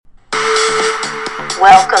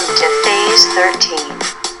Welcome to Phase 13.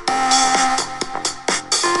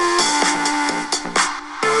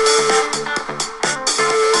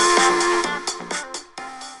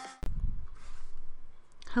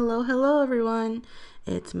 Hello everyone.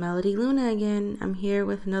 It's Melody Luna again. I'm here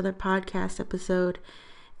with another podcast episode,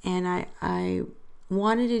 and I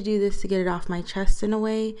wanted to do this to get it off my chest in a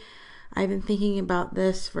way. I've been thinking about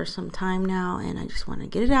this for some time now, and I just want to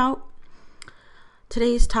get it out.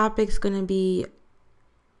 Today's topic is going to be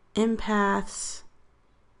empaths,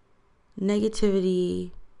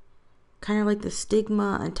 negativity, kind of like the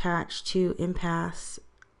stigma attached to empaths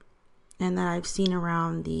and that I've seen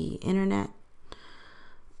around the internet.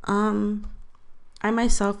 I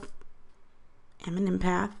myself am an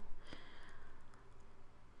empath,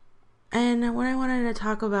 and what I wanted to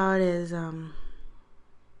talk about is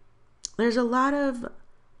there's a lot of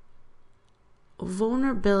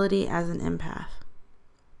vulnerability as an empath,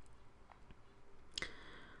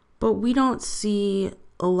 but we don't see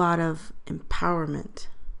a lot of empowerment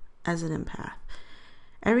as an empath.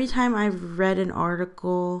 Every time I've read an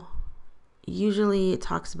article, usually it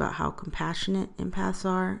talks about how compassionate empaths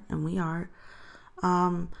are, and we are.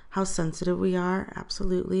 How sensitive we are,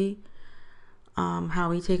 absolutely. How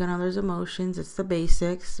we take on others' emotions, it's the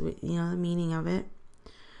basics, the meaning of it.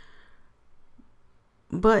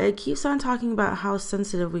 But it keeps on talking about how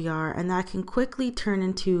sensitive we are, and that can quickly turn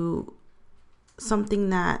into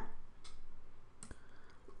something that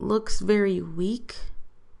looks very weak.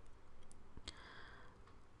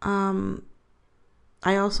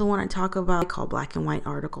 I also want to talk about what I call black and white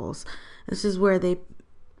articles. This is where they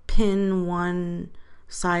pin one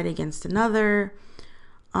side against another,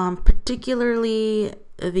 particularly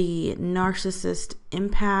the narcissist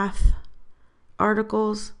empath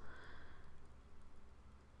articles.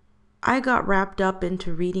 I got wrapped up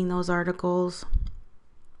into reading those articles,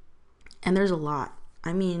 and there's a lot.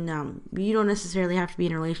 I mean, you don't necessarily have to be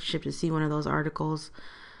in a relationship to see one of those articles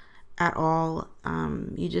at all.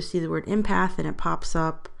 You just see the word empath and it pops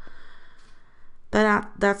up.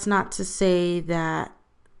 That's not to say that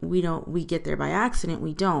we get there by accident.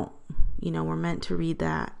 We don't. We're meant to read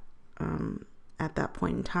that at that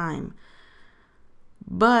point in time.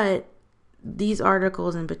 But these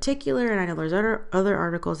articles in particular, and I know there's other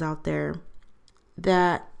articles out there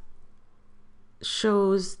that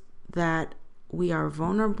shows that we are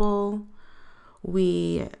vulnerable.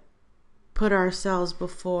 We put ourselves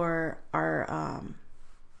before our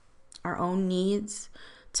own needs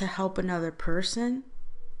to help another person.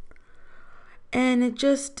 And it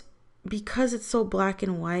just, because it's so black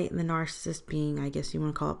and white, and the narcissist being, I guess you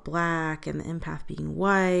want to call it black, and the empath being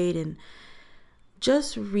white, and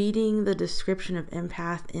just reading the description of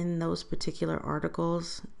empath in those particular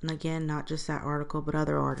articles, and again, not just that article, but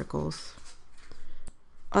other articles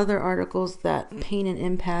that paint an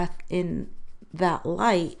empath in that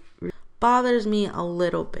light, bothers me a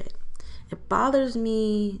little bit. It bothers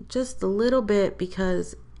me just a little bit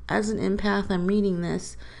because as an empath, I'm reading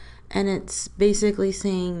this, and it's basically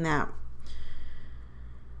saying that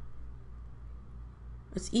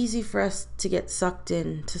it's easy for us to get sucked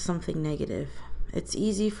into something negative. It's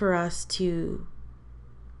easy for us to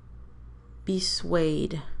be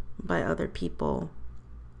swayed by other people.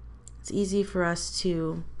 It's easy for us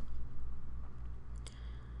to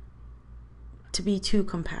be too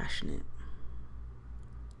compassionate.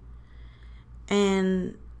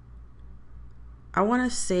 And I want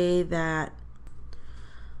to say that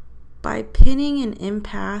by pinning an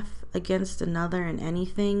empath against another in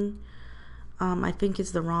anything, I think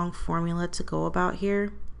is the wrong formula to go about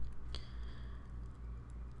here.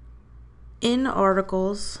 In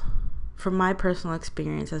articles, from my personal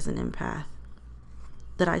experience as an empath,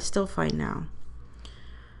 that I still find now,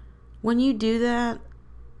 when you do that,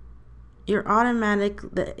 the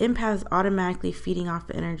empath is automatically feeding off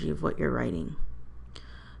the energy of what you're writing.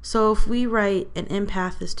 So if we write an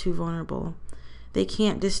empath is too vulnerable, they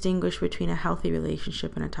can't distinguish between a healthy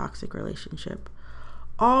relationship and a toxic relationship.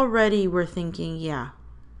 Already we're thinking, yeah,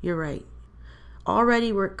 you're right.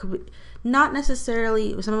 Already not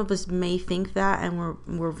necessarily, some of us may think that, and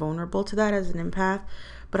we're vulnerable to that as an empath,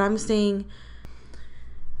 but I'm saying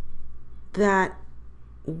that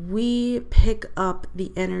we pick up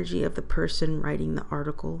the energy of the person writing the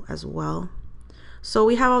article as well. So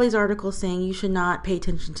we have all these articles saying you should not pay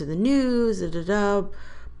attention to the news,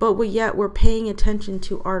 but yet we're paying attention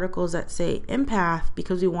to articles that say empath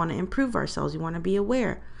because we want to improve ourselves, we want to be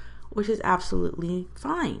aware, which is absolutely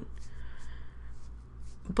fine.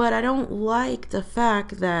 But I don't like the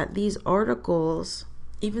fact that these articles,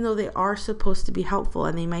 even though they are supposed to be helpful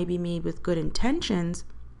and they might be made with good intentions,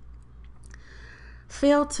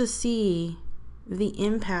 fail to see the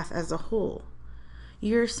empath as a whole.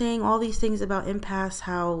 You're saying all these things about empaths,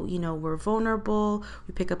 how, we're vulnerable,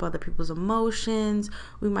 we pick up other people's emotions,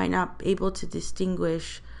 we might not be able to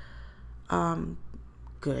distinguish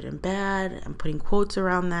good and bad. I'm putting quotes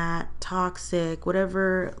around that, toxic,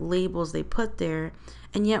 whatever labels they put there.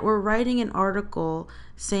 And yet we're writing an article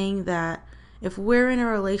saying that if we're in a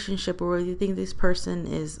relationship where we think this person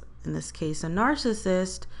is, in this case, a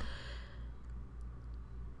narcissist,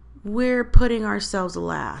 we're putting ourselves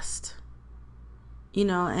last.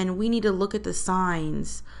 And we need to look at the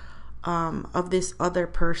signs of this other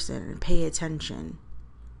person and pay attention.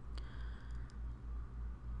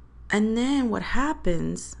 And then what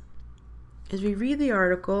happens is we read the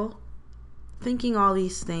article thinking all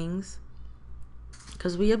these things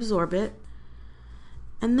because we absorb it.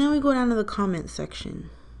 And then we go down to the comment section.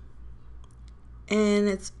 And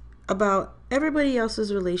it's about everybody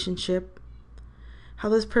else's relationship, how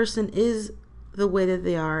this person is the way that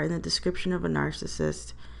they are in the description of a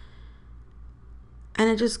narcissist. And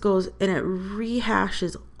it just goes and it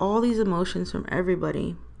rehashes all these emotions from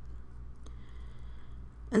everybody.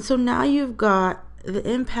 And so now you've got the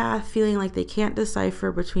empath feeling like they can't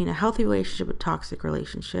decipher between a healthy relationship and a toxic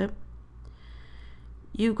relationship.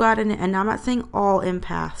 You've got and I'm not saying all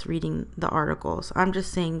empaths reading the articles. I'm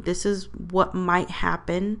just saying this is what might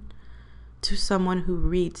happen to someone who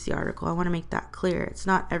reads the article. I want to make that clear. It's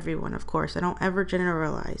not everyone, of course. I don't ever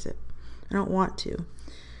generalize it. I don't want to.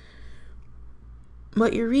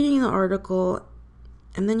 But you're reading the article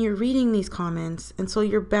and then you're reading these comments, and so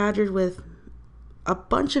you're badgered with a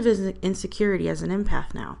bunch of insecurity as an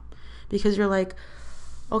empath now, because you're like,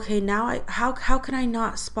 okay, now how can I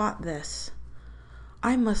not spot this?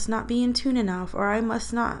 I must not be in tune enough, or I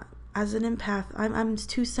must not, as an empath, I'm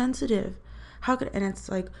too sensitive. And it's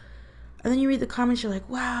like, and then you read the comments, you're like,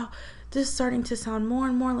 wow, this is starting to sound more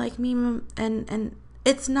and more like me, and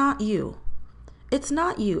it's not you. It's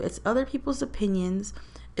not you. It's other people's opinions.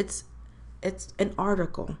 It's an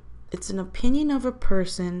article. It's an opinion of a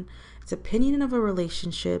person. It's an opinion of a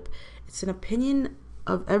relationship. It's an opinion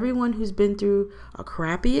of everyone who's been through a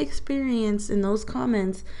crappy experience in those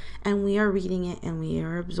comments, and we are reading it and we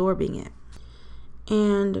are absorbing it.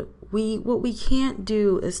 And what we can't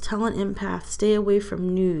do is tell an empath, stay away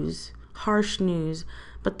from news, harsh news,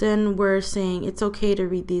 but then we're saying it's okay to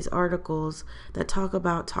read these articles that talk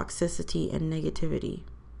about toxicity and negativity.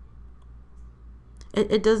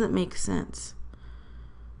 It doesn't make sense.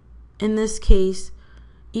 In this case,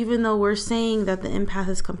 even though we're saying that the empath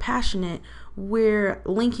is compassionate, we're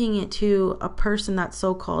linking it to a person that's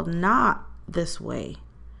so-called not this way.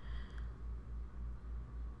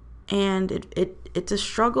 And it's a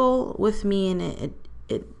struggle with me, and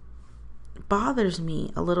it bothers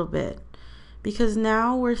me a little bit, because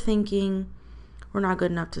now we're thinking we're not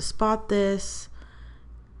good enough to spot this,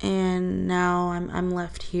 and now I'm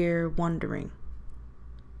left here wondering.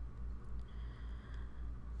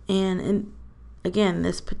 And again,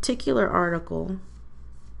 this particular article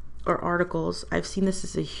or articles, I've seen this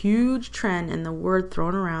as a huge trend, and the word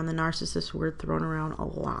thrown around, the narcissist word thrown around a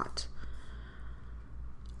lot.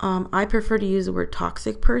 I prefer to use the word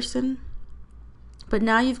toxic person, but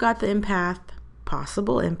now you've got the empath,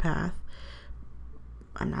 possible empath.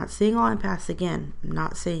 I'm not saying all empaths, again, I'm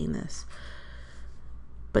not saying this.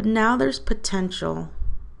 But now there's potential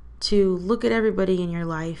to look at everybody in your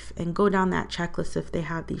life and go down that checklist if they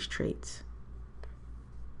have these traits.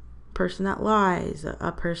 Person that lies,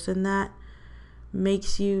 a person that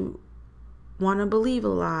makes you want to believe a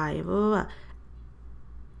lie, blah, blah, blah.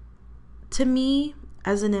 To me,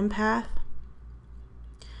 as an empath,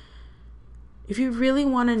 if you really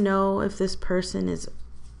want to know if this person is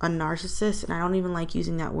a narcissist, and I don't even like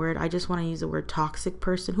using that word, I just want to use the word toxic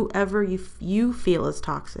person, whoever you feel is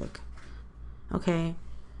toxic, okay?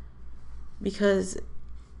 Because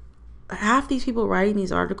half these people writing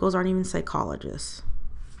these articles aren't even psychologists.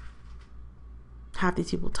 Half these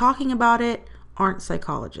people talking about it aren't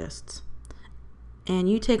psychologists. And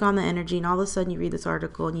you take on the energy, and all of a sudden you read this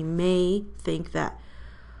article and you may think that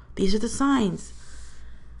these are the signs.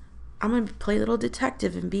 I'm going to play a little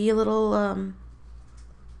detective and be a little,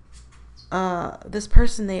 this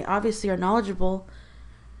person, they obviously are knowledgeable,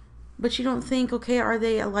 but you don't think, okay, are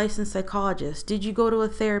they a licensed psychologist? Did you go to a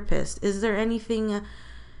therapist? Is there anything?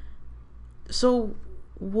 So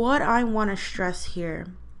what I want to stress here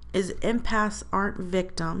is empaths aren't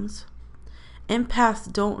victims.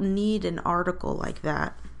 Empaths don't need an article like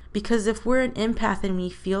that. Because if we're an empath and we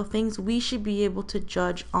feel things, we should be able to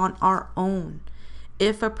judge on our own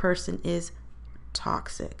if a person is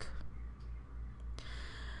toxic.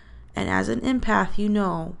 And as an empath, you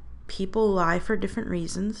know, people lie for different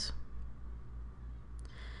reasons.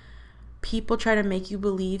 people try to make you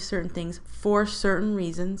believe certain things for certain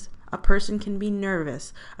reasons. A person can be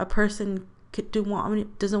nervous. A person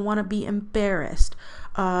doesn't want to be embarrassed.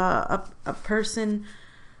 A person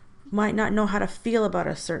might not know how to feel about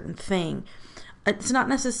a certain thing. It's not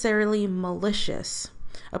necessarily malicious.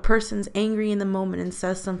 A person's angry in the moment and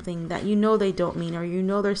says something that you know they don't mean, or you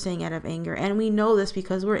know they're saying out of anger. And we know this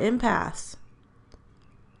because we're empaths.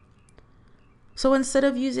 So instead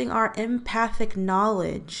of using our empathic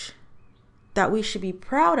knowledge that we should be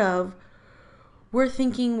proud of, we're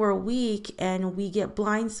thinking we're weak and we get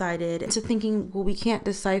blindsided into thinking, well, we can't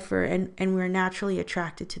decipher, and we're naturally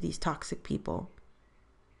attracted to these toxic people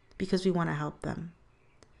because we want to help them.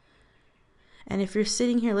 And if you're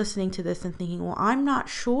sitting here listening to this and thinking, well, I'm not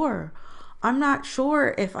sure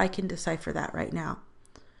if I can decipher that right now.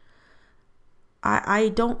 I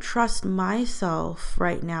don't trust myself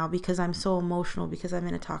right now because I'm so emotional, because I'm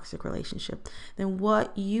in a toxic relationship. Then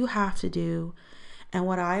what you have to do, and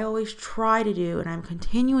what I always try to do, and I'm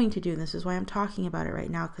continuing to do, and this is why I'm talking about it right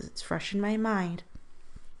now because it's fresh in my mind,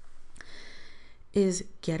 is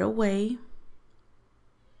get away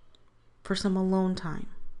for some alone time.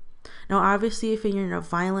 Now, obviously, if you're in a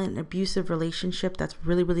violent, abusive relationship that's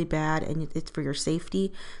really, really bad and it's for your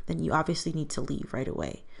safety, then you obviously need to leave right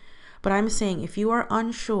away. But I'm saying if you are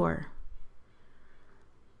unsure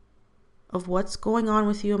of what's going on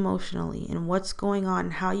with you emotionally and what's going on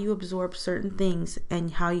and how you absorb certain things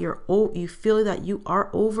and how you feel that you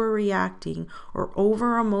are overreacting or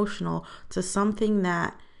over emotional to something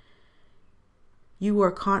that you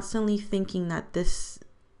are constantly thinking that this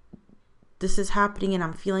is happening and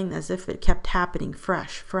I'm feeling as if it kept happening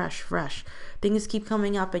fresh. Things keep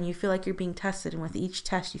coming up and you feel like you're being tested, and with each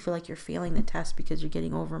test you feel like you're failing the test because you're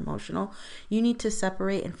getting over emotional. You need to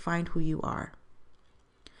separate and find who you are.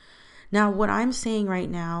 Now, what I'm saying right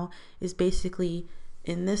now is basically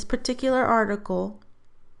in this particular article,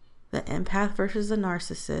 the empath versus the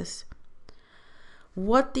narcissist,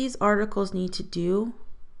 what these articles need to do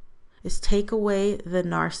is take away the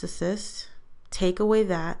narcissist, take away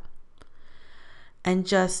that, and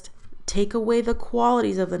just take away the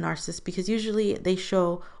qualities of the narcissist, because usually they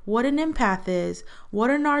show what an empath is, what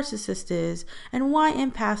a narcissist is, and why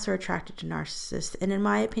empaths are attracted to narcissists. And in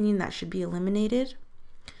my opinion, that should be eliminated.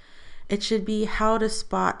 It should be how to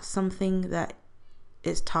spot something that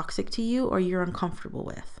is toxic to you or you're uncomfortable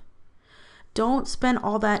with. Don't spend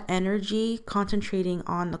all that energy concentrating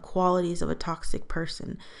on the qualities of a toxic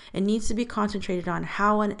person. It needs to be concentrated on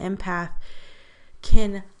how an empath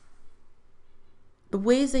the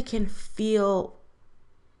ways they can feel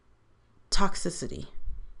toxicity.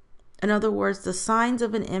 In other words, the signs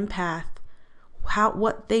of an empath,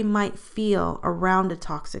 what they might feel around a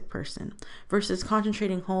toxic person versus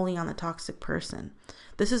concentrating wholly on the toxic person.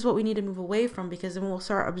 This is what we need to move away from, because then we'll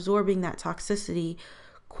start absorbing that toxicity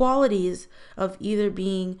qualities of either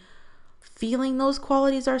feeling those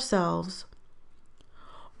qualities ourselves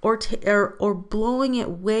or blowing it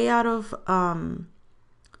way out of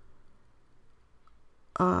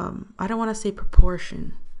I don't want to say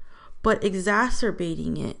proportion, but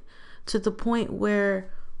exacerbating it to the point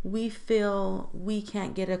where we feel we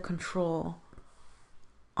can't get a control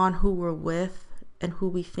on who we're with and who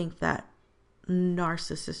we think that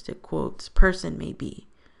narcissistic quotes person may be,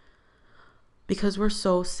 because we're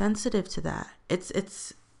so sensitive to that.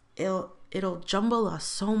 It'll jumble us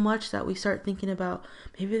so much that we start thinking about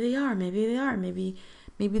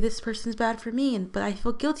maybe this person's bad for me, but I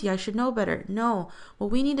feel guilty. I should know better. No,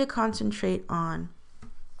 what we need to concentrate on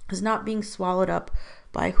is not being swallowed up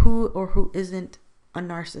by who or who isn't a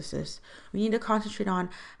narcissist. We need to concentrate on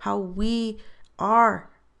how we are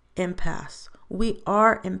empaths. We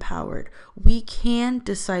are empowered. We can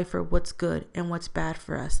decipher what's good and what's bad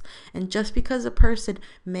for us. And just because a person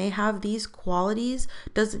may have these qualities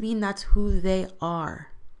doesn't mean that's who they are.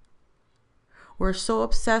 We're so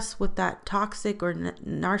obsessed with that toxic or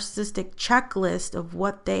narcissistic checklist of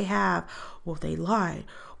what they have. Well, they lied.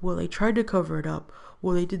 Well, they tried to cover it up.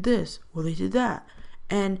 Well, they did this. Well, they did that.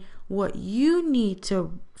 And what you need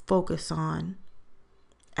to focus on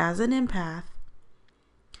as an empath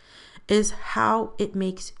is how it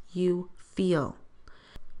makes you feel.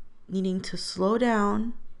 Needing to slow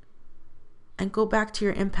down and go back to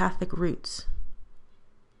your empathic roots.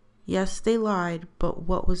 Yes, they lied, but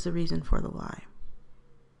what was the reason for the lie?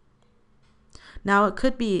 Now, it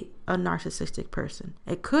could be a narcissistic person.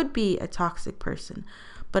 It could be a toxic person.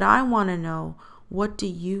 But I want to know, what do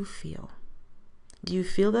you feel? Do you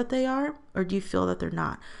feel that they are, or do you feel that they're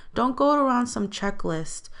not? Don't go around some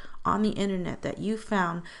checklist on the internet that you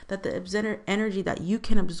found that the energy that you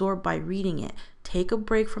can absorb by reading it Take a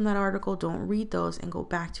break from that article. Don't read those and go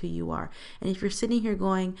back to who you are. And if you're sitting here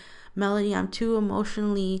going, Melody, I'm too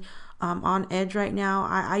emotionally on edge right now.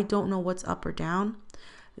 I don't know what's up or down.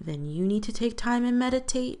 Then you need to take time and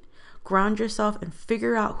meditate, ground yourself, and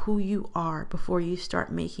figure out who you are before you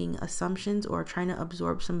start making assumptions or trying to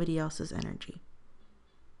absorb somebody else's energy.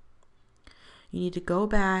 You need to go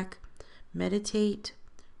back, meditate,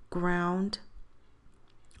 ground,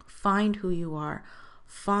 find who you are,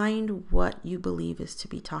 find what you believe is to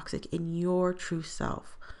be toxic in your true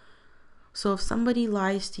self. So if somebody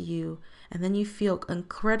lies to you and then you feel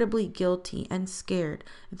incredibly guilty and scared,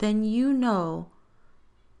 then you know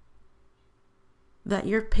that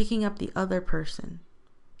you're picking up the other person.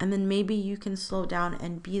 And then maybe you can slow down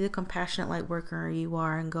and be the compassionate light worker you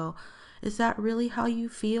are and go, is that really how you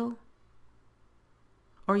feel?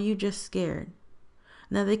 Or are you just scared?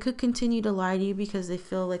 Now, they could continue to lie to you because they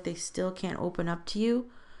feel like they still can't open up to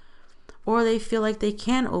you, or they feel like they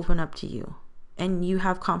can open up to you and you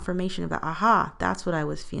have confirmation of that. Aha, that's what I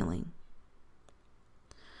was feeling.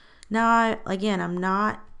 Now, I'm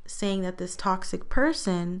not saying that this toxic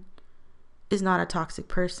person is not a toxic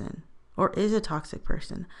person or is a toxic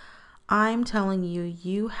person. I'm telling you,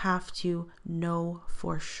 you have to know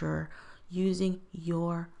for sure using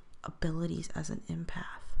your abilities as an empath.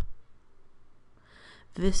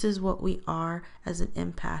 This is what we are as an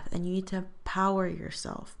empath, and you need to empower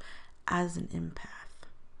yourself as an empath.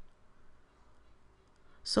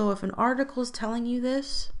 So if an article is telling you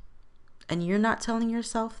this and you're not telling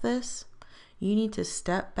yourself this, you need to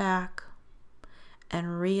step back and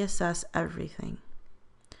reassess everything.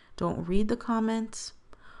 Don't read the comments.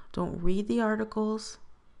 Don't read the articles.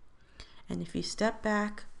 And if you step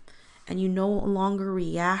back and you no longer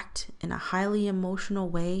react in a highly emotional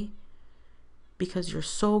way because you're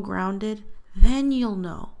so grounded, then you'll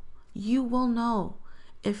know. You will know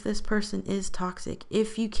if this person is toxic,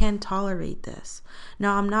 if you can tolerate this.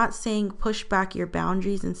 Now, I'm not saying push back your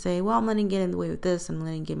boundaries and say, well, I'm letting get away with this, I'm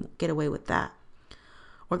letting get away with that.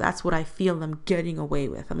 Or that's what I feel them getting away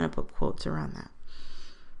with. I'm going to put quotes around that.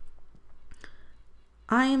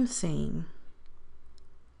 I am saying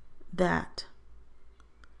that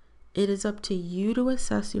it is up to you to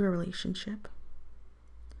assess your relationship,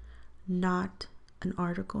 not an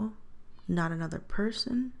article, not another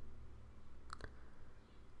person.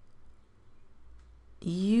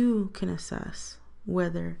 You can assess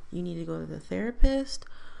whether you need to go to the therapist,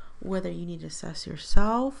 whether you need to assess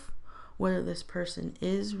yourself, whether this person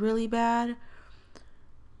is really bad.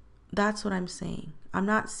 That's what I'm saying. I'm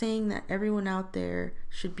not saying that everyone out there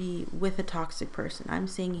should be with a toxic person. I'm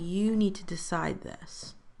saying you need to decide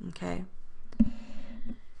this, okay?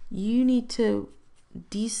 You need to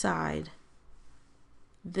decide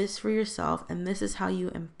this for yourself, and this is how you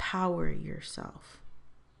empower yourself.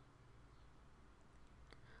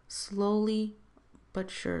 Slowly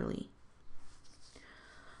but surely.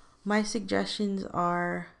 My suggestions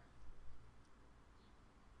are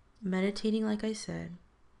meditating, like I said,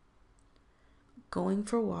 going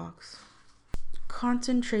for walks,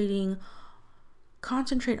 concentrate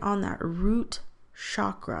on that root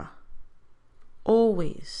chakra.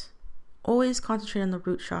 Always concentrate on the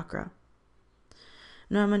root chakra.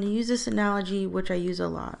 Now I'm going to use this analogy, which I use a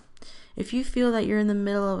lot. If you feel that you're in the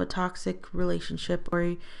middle of a toxic relationship,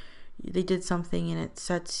 or they did something and it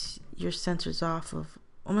sets your sensors off of,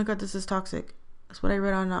 oh my God, this is toxic. That's what I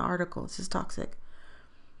read on an article. This is toxic.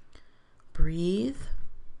 Breathe.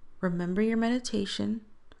 Remember your meditation.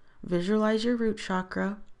 Visualize your root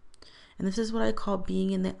chakra. And this is what I call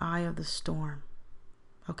being in the eye of the storm.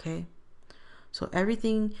 Okay? So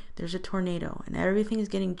there's a tornado and everything is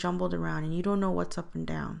getting jumbled around and you don't know what's up and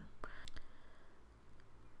down.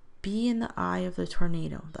 Be in the eye of the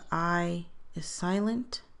tornado. The eye is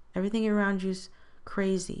silent. Everything around you is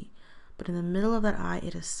crazy. But in the middle of that eye,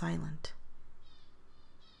 it is silent.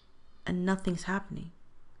 And nothing's happening.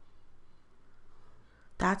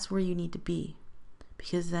 That's where you need to be.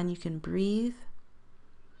 Because then you can breathe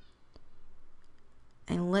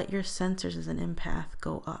and let your sensors as an empath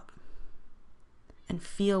go up. And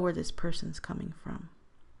feel where this person's coming from.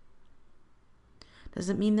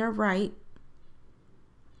 Doesn't mean they're right.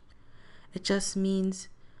 It just means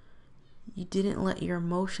you didn't let your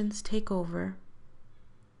emotions take over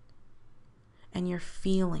and you're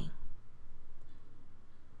feeling.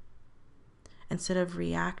 Instead of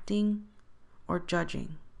reacting or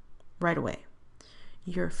judging right away,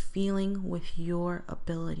 you're feeling with your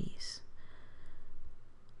abilities.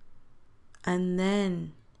 And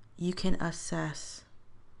then you can assess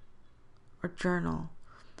or journal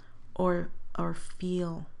or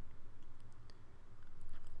feel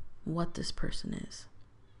what this person is.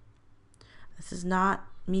 This is not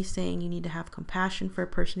me saying you need to have compassion for a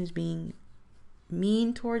person who's being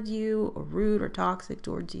mean towards you or rude or toxic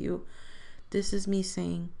towards you. This is me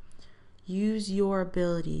saying use your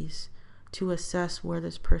abilities to assess where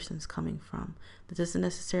this person's coming from. That doesn't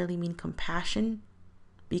necessarily mean compassion.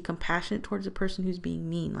 Be compassionate towards a person who's being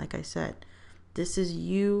mean. Like I said, this is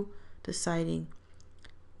you deciding,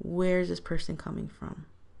 where's this person coming from?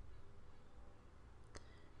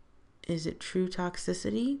 Is it true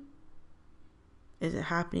toxicity? Is it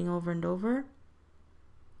happening over and over?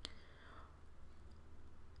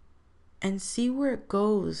 And see where it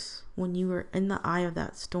goes when you are in the eye of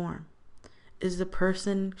that storm. Is the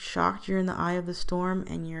person shocked you're in the eye of the storm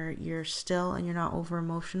and you're still and you're not over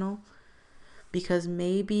emotional? Because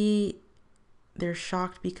maybe they're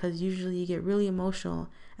shocked because usually you get really emotional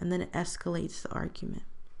and then it escalates the argument,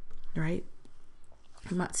 right?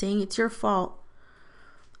 I'm not saying it's your fault.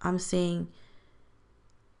 I'm saying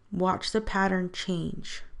watch the pattern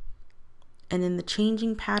change. And in the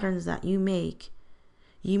changing patterns that you make,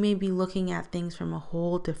 you may be looking at things from a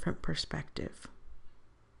whole different perspective.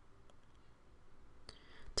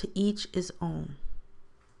 To each his own.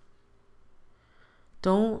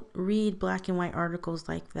 Don't read black and white articles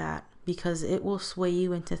like that, because it will sway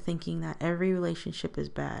you into thinking that every relationship is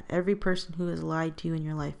bad. Every person who has lied to you in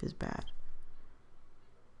your life is bad.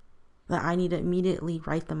 That I need to immediately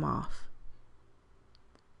write them off.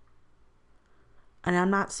 And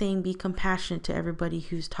I'm not saying be compassionate to everybody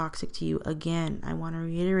who's toxic to you. Again, I want to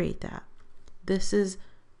reiterate that. This is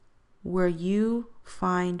where you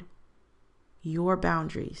find your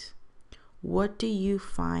boundaries. What do you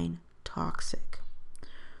find toxic?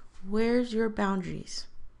 Where's your boundaries?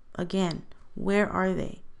 Again, where are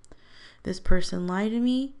they? This person lied to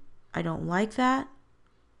me. I don't like that.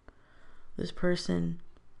 This person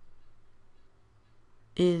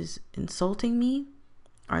is insulting me.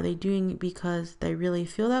 Are they doing it because they really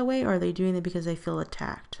feel that way, or are they doing it because they feel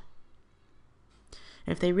attacked?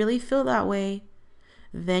 If they really feel that way,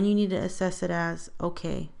 then you need to assess it as,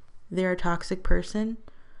 okay, they're a toxic person.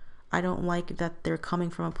 I don't like that they're coming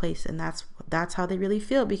from a place, and that's how they really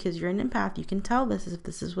feel, because you're an empath. You can tell this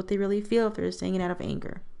is what they really feel if they're just saying it out of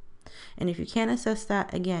anger. And if you can't assess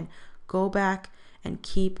that, again, go back and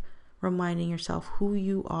keep reminding yourself who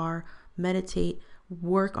you are. Meditate,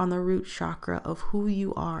 work on the root chakra of who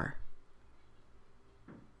you are.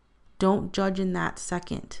 Don't judge in that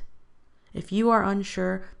second. If you are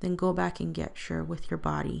unsure, then go back and get sure with your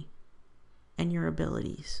body and your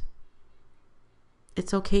abilities.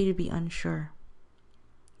 It's okay to be unsure.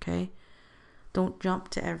 Okay? Don't jump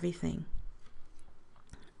to everything.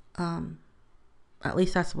 At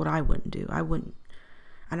least that's what I wouldn't do. I wouldn't.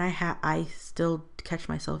 And I still catch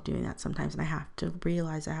myself doing that sometimes, and I have to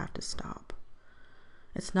realize I have to stop.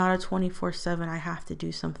 It's not a 24/7, I have to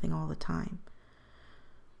do something all the time.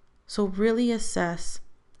 So really assess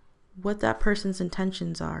what that person's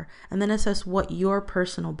intentions are, and then assess what your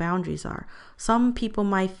personal boundaries are. Some people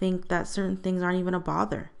might think that certain things aren't even a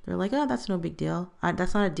bother. They're like, oh, that's no big deal.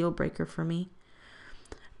 That's not a deal breaker for me.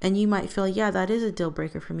 And you might feel, yeah, that is a deal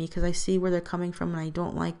breaker for me, because I see where they're coming from and I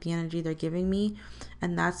don't like the energy they're giving me.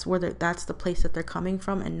 And that's the place that they're coming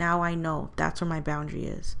from. And now I know that's where my boundary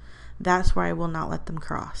is. That's where I will not let them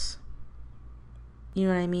cross. You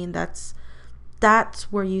know what I mean? That's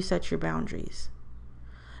where you set your boundaries.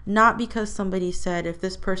 Not because somebody said, if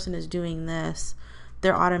this person is doing this,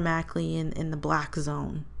 they're automatically in the black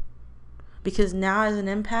zone. Because now as an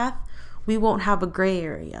empath, we won't have a gray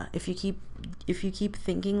area. If you keep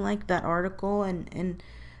thinking like that article, and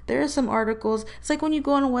there are some articles, it's like when you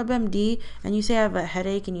go on a WebMD and you say I have a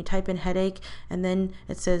headache, and you type in headache, and then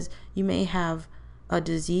it says you may have a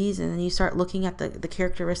disease, and then you start looking at the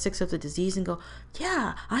characteristics of the disease and go,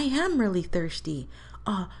 yeah, I am really thirsty.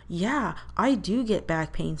 Yeah, I do get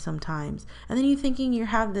back pain sometimes. And then you're thinking you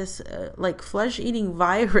have this like flesh-eating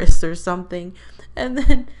virus or something, and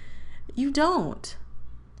then you don't,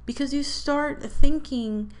 because you start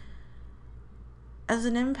thinking as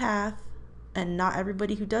an empath, and not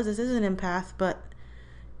everybody who does this is an empath, but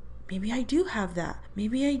maybe I do have that.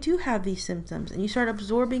 Maybe I do have these symptoms, and you start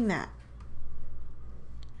absorbing that.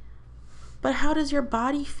 But how does your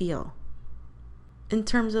body feel in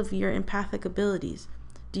terms of your empathic abilities?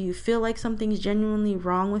 Do you feel like something's genuinely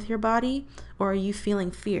wrong with your body, or are you feeling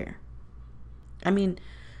fear? I mean,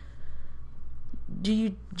 do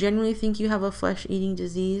you genuinely think you have a flesh-eating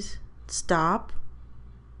disease? Stop.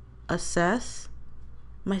 Assess.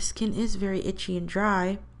 My skin is very itchy and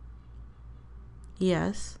dry.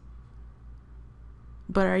 Yes.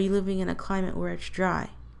 But are you living in a climate where it's dry?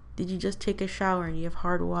 Did you just take a shower and you have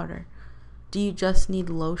hard water? Do you just need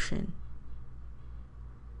lotion?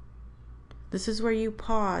 This is where you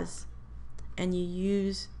pause and you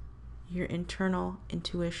use your internal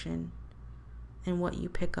intuition and what you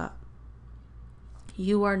pick up.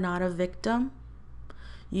 You are not a victim.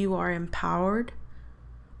 You are empowered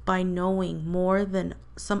by knowing more than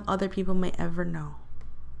some other people may ever know.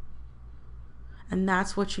 And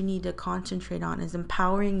that's what you need to concentrate on, is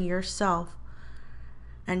empowering yourself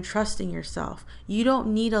and trusting yourself. You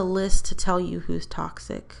don't need a list to tell you who's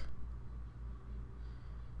toxic.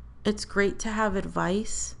 It's great to have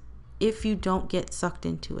advice if you don't get sucked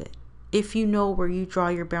into it. If you know where you draw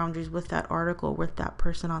your boundaries with that article, with that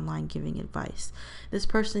person online giving advice. This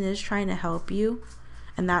person is trying to help you,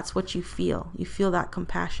 and that's what you feel. You feel that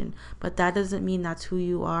compassion, but that doesn't mean that's who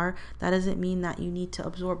you are. That doesn't mean that you need to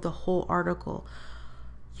absorb the whole article.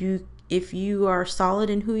 If you are solid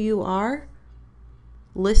in who you are,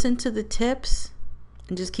 listen to the tips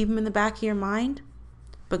and just keep them in the back of your mind,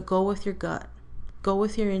 but go with your gut. Go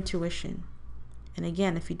with your intuition. And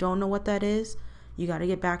again, if you don't know what that is, you got to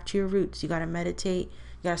get back to your roots. You got to meditate.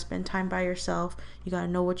 You got to spend time by yourself. You got to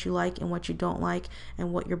know what you like and what you don't like,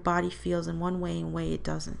 and what your body feels in one way and way it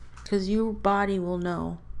doesn't. Because your body will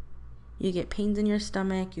know. You get pains in your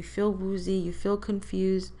stomach, you feel woozy, you feel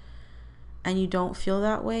confused, and you don't feel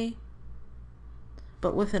that way.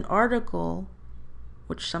 But with an article,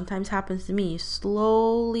 which sometimes happens to me, you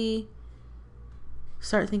slowly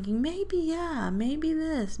start thinking, maybe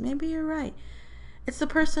this, maybe you're right. It's the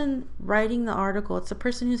person writing the article. It's the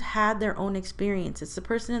person who's had their own experience. It's the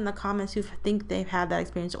person in the comments who think they've had that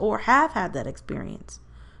experience or have had that experience.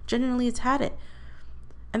 Generally, it's had it.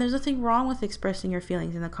 And there's nothing wrong with expressing your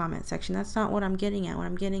feelings in the comment section. That's not what I'm getting at. What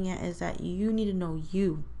I'm getting at is that you need to know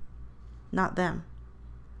you, not them.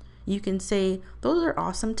 You can say, those are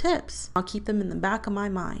awesome tips. I'll keep them in the back of my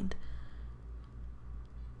mind.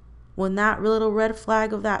 When that little red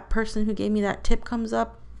flag of that person who gave me that tip comes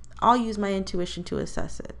up, I'll use my intuition to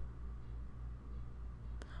assess it.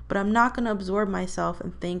 But I'm not going to absorb myself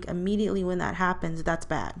and think immediately when that happens, that's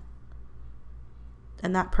bad.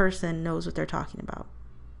 And that person knows what they're talking about.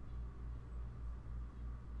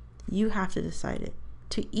 You have to decide it.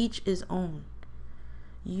 To each his own.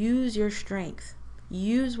 Use your strength.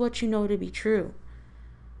 Use what you know to be true.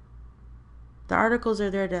 The articles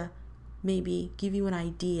are there to maybe give you an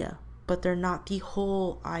idea, but they're not the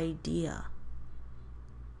whole idea.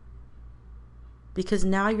 Because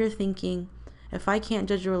now you're thinking, if I can't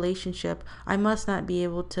judge a relationship, I must not be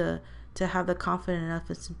able to have the confidence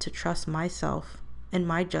enough to trust myself and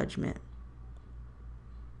my judgment.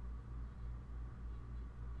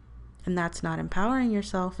 And that's not empowering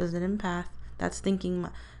yourself as an empath. That's thinking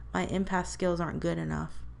my empath skills aren't good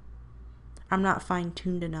enough. I'm not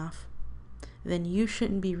fine-tuned enough. Then you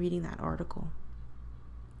shouldn't be reading that article.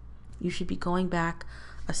 You should be going back,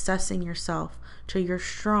 assessing yourself till you're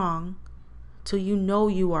strong, till you know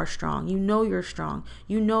you are strong. You know you're strong.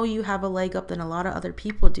 You know you have a leg up than a lot of other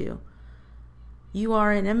people do. You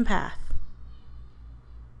are an empath.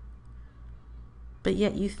 But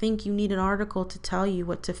yet you think you need an article to tell you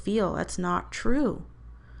what to feel. That's not true.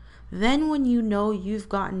 Then when you know you've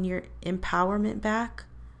gotten your empowerment back,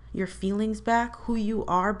 your feelings back, who you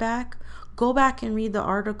are back, go back and read the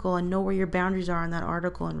article and know where your boundaries are in that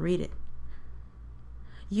article and read it.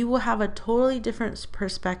 You will have a totally different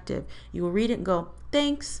perspective. You will read it and go,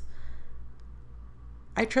 thanks.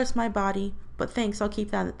 I trust my body, but thanks. I'll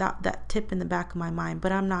keep that tip in the back of my mind,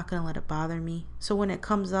 but I'm not going to let it bother me. So when it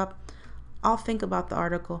comes up, I'll think about the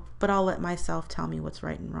article, but I'll let myself tell me what's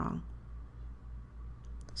right and wrong.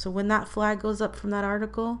 So when that flag goes up from that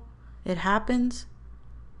article, it happens,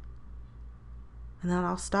 and then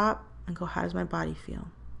I'll stop and go, how does my body feel?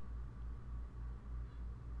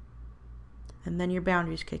 And then your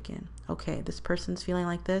boundaries kick in. Okay, this person's feeling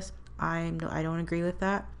like this. I don't agree with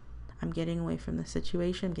that. I'm getting away from this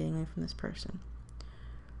situation. I'm getting away from this person.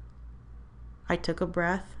 I took a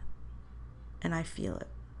breath, and I feel it.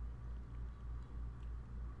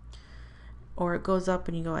 Or it goes up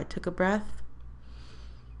and you go, I took a breath.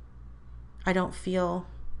 I don't feel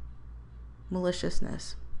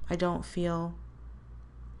maliciousness. I don't feel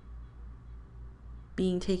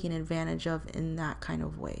being taken advantage of in that kind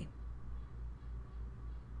of way.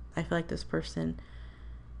 I feel like this person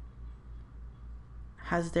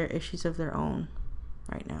has their issues of their own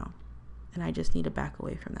right now. And I just need to back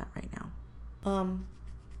away from that right now.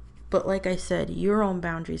 But like I said, your own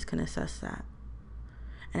boundaries can assess that.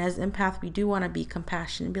 And as empath, we do want to be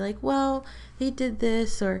compassionate and be like, well, they did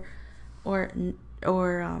this, or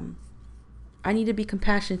I need to be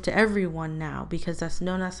compassionate to everyone now, because that's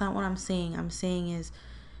not what I'm saying. I'm saying is,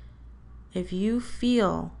 if you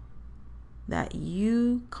feel that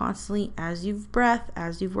you constantly, as you've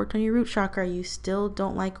worked on your root chakra, you still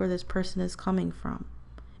don't like where this person is coming from,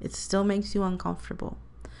 it still makes you uncomfortable,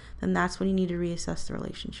 then that's when you need to reassess the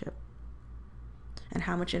relationship and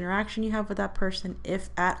how much interaction you have with that person, if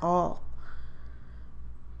at all.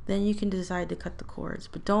 Then you can decide to cut the cords.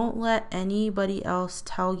 But don't let anybody else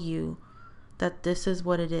tell you that this is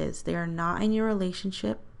what it is. They are not in your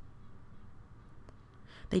relationship.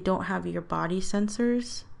 They don't have your body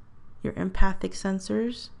sensors, your empathic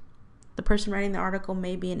sensors. The person writing the article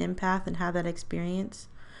may be an empath and have that experience,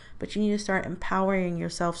 but you need to start empowering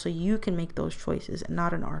yourself so you can make those choices and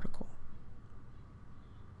not an article.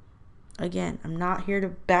 Again, I'm not here to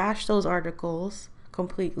bash those articles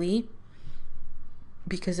completely,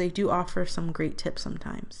 because they do offer some great tips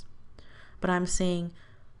sometimes. But I'm saying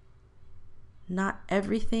not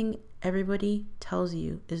everything everybody tells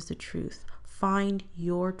you is the truth. Find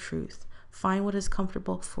your truth. Find what is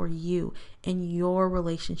comfortable for you in your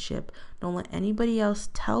relationship. Don't let anybody else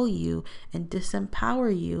tell you and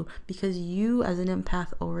disempower you, because you as an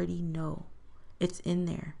empath already know it's in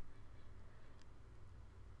there.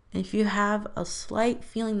 If you have a slight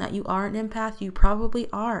feeling that you are an empath, you probably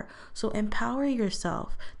are. So empower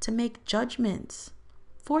yourself to make judgments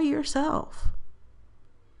for yourself.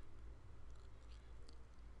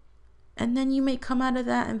 And then you may come out of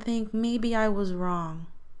that and think, maybe I was wrong.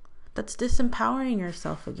 That's disempowering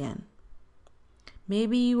yourself again.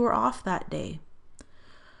 Maybe you were off that day.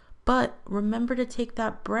 But remember to take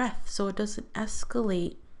that breath so it doesn't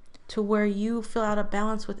escalate to where you feel out of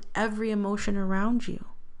balance with every emotion around you.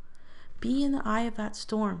 Be in the eye of that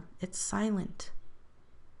storm. It's silent.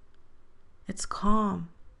 It's calm.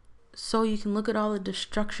 So you can look at all the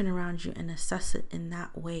destruction around you and assess it in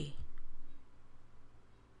that way,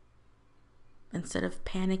 instead of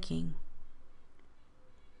panicking.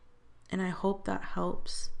 And I hope that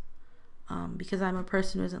helps, because I'm a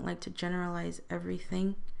person who doesn't like to generalize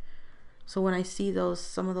everything. So when I see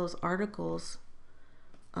some of those articles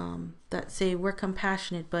that say we're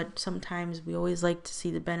compassionate, but sometimes we always like to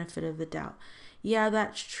see the benefit of the doubt. Yeah,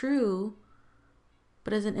 that's true.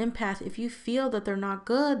 But as an empath, if you feel that they're not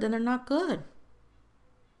good, then they're not good.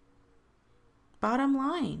 Bottom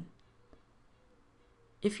line.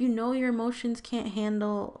 If you know your emotions can't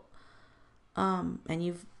handle, and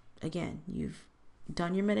you've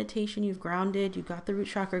done your meditation, you've grounded, you've got the root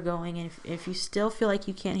chakra going, and if you still feel like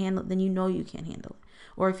you can't handle it, then you know you can't handle it.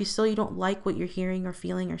 Or if you don't like what you're hearing or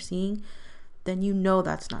feeling or seeing, then you know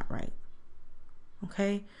that's not right.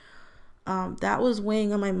 Okay? That was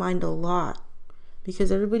weighing on my mind a lot,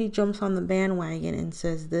 because everybody jumps on the bandwagon and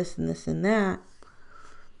says this and this and that,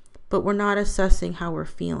 but we're not assessing how we're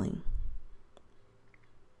feeling.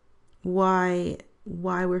 Why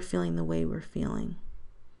we're feeling the way we're feeling.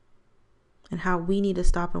 And how we need to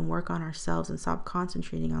stop and work on ourselves and stop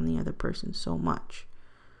concentrating on the other person so much,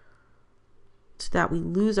 so that we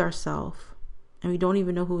lose ourselves and we don't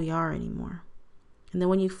even know who we are anymore. And then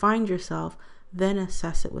when you find yourself, then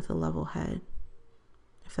assess it with a level head,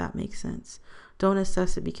 if that makes sense. Don't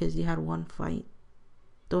assess it because you had one fight.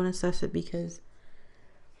 Don't assess it because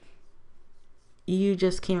you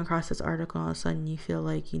just came across this article and all of a sudden you feel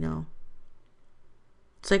like,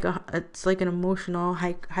 it's like an emotional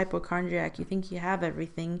hypochondriac. You think you have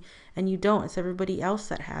everything and you don't. It's everybody else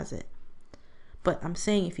that has it. But I'm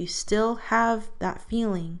saying, if you still have that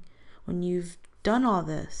feeling when you've done all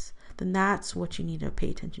this, then that's what you need to pay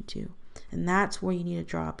attention to. And that's where you need to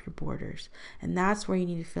draw up your borders. And that's where you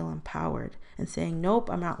need to feel empowered and saying, nope,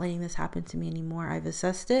 I'm not letting this happen to me anymore. I've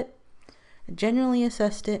assessed it. I genuinely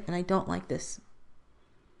assessed it, and I don't like this.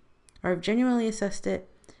 Or I've genuinely assessed it,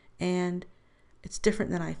 and it's different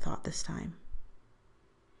than I thought this time.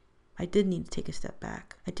 I did need to take a step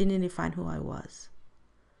back. I did need to find who I was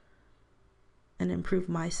and improve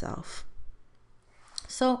myself.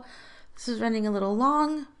 So this is running a little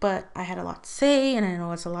long, but I had a lot to say, and I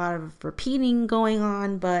know it's a lot of repeating going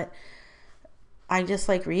on, but I just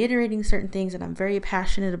like reiterating certain things, and I'm very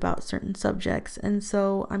passionate about certain subjects. And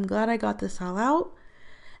so I'm glad I got this all out.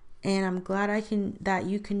 And I'm glad that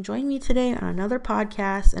you can join me today on another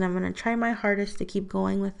podcast. And I'm going to try my hardest to keep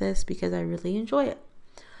going with this because I really enjoy it.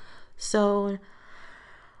 So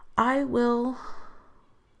I will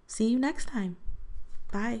see you next time.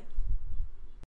 Bye.